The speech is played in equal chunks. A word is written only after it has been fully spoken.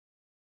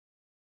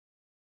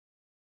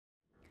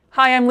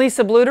Hi, I'm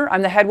Lisa Bluder.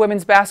 I'm the head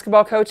women's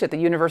basketball coach at the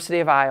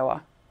University of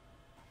Iowa.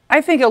 I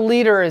think a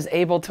leader is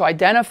able to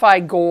identify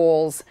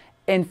goals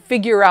and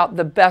figure out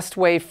the best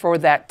way for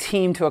that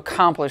team to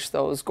accomplish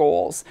those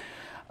goals.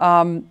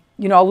 A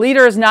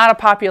leader is not a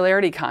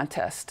popularity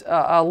contest.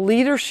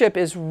 Leadership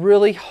is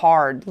really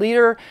hard.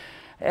 Leader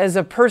is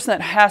a person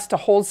that has to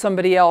hold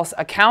somebody else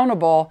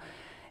accountable,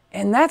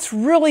 and that's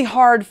really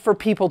hard for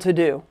people to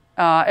do,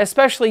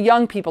 especially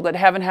young people that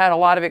haven't had a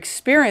lot of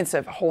experience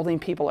of holding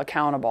people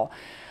accountable.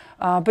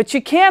 But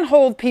you can't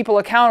hold people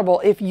accountable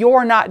if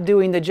you're not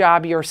doing the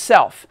job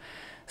yourself.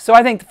 So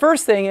I think the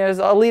first thing is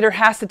a leader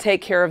has to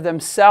take care of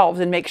themselves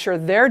and make sure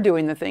they're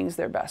doing the things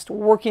they're best,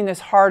 working as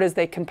hard as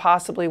they can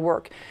possibly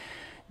work,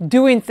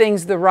 doing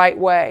things the right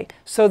way.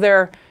 So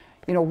they're,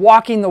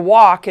 walking the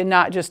walk and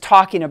not just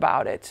talking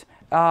about it.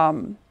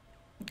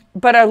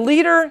 But a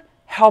leader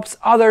helps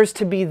others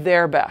to be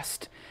their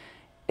best.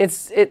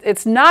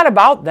 It's not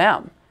about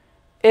them.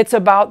 It's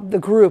about the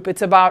group.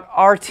 It's about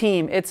our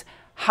team. It's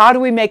how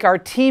do we make our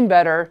team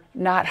better,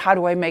 not how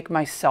do I make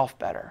myself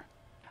better.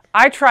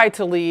 I try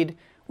to lead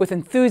with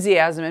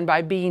enthusiasm and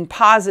by being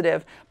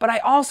positive, but I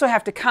also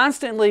have to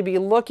constantly be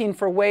looking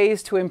for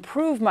ways to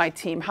improve my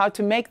team, how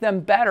to make them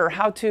better,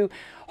 how to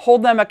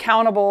hold them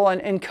accountable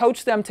and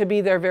coach them to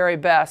be their very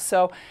best.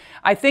 So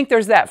I think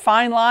there's that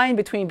fine line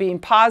between being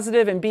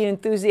positive and being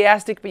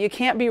enthusiastic, but you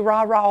can't be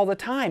rah-rah all the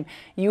time.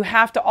 You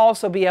have to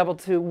also be able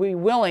to be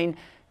willing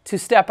to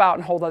step out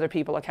and hold other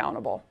people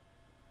accountable.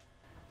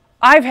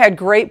 I've had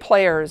great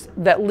players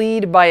that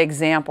lead by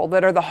example,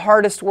 that are the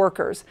hardest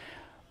workers.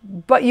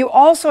 But you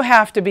also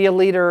have to be a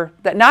leader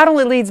that not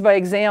only leads by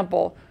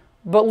example,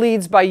 but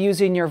leads by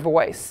using your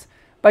voice.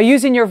 By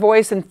using your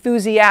voice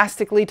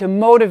enthusiastically to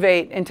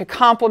motivate and to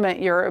compliment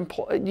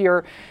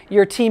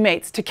your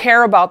teammates, to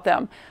care about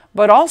them,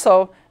 but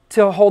also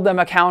to hold them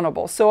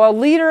accountable. So a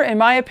leader, in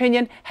my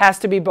opinion, has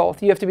to be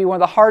both. You have to be one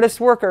of the hardest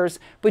workers,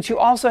 but you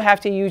also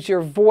have to use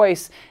your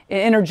voice and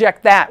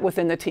interject that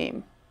within the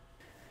team.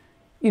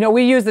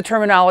 We use the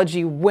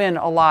terminology win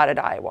a lot at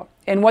Iowa.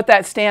 And what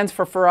that stands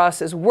for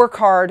us is work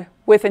hard,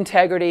 with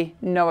integrity,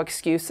 no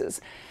excuses.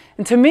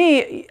 And to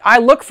me, I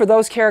look for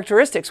those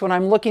characteristics when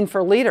I'm looking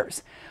for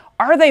leaders.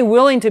 Are they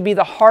willing to be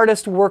the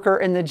hardest worker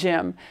in the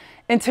gym?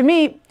 And to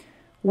me,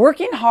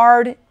 working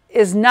hard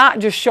is not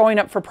just showing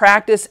up for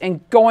practice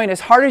and going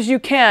as hard as you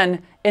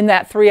can in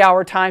that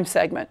 3-hour time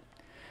segment.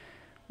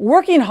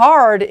 Working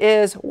hard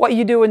is what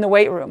you do in the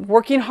weight room.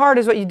 Working hard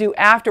is what you do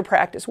after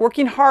practice.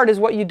 Working hard is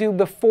what you do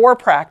before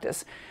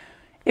practice.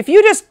 If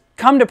you just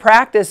come to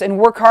practice and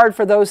work hard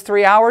for those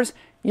 3 hours,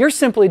 you're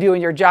simply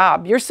doing your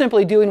job. You're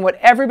simply doing what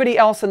everybody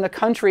else in the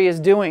country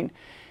is doing.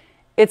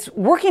 It's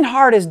working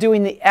hard is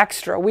doing the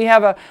extra. We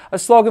have a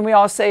slogan we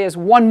always say is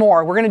one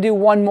more. We're going to do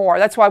one more.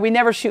 That's why we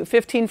never shoot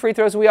 15 free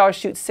throws. We always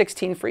shoot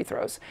 16 free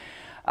throws.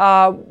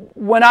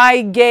 When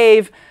I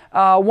gave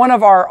one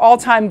of our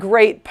all-time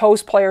great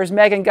post players,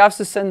 Megan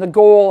Gustafson, the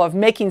goal of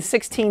making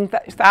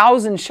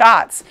 16,000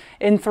 shots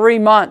in 3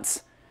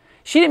 months.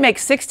 She didn't make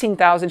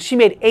 16,000, she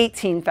made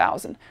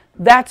 18,000.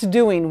 That's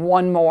doing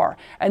one more.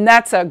 And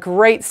that's a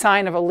great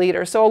sign of a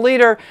leader. So a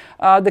leader,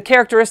 the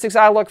characteristics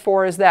I look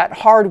for is that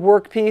hard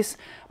work piece,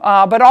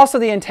 but also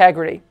the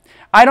integrity.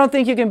 I don't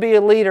think you can be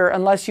a leader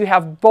unless you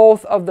have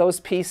both of those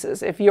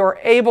pieces. If you're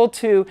able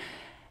to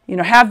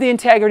have the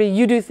integrity,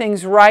 you do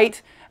things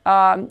right.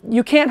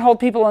 You can't hold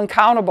people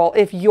accountable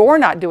if you're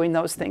not doing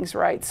those things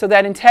right. So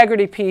that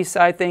integrity piece,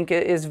 I think,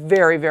 is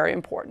very, very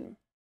important.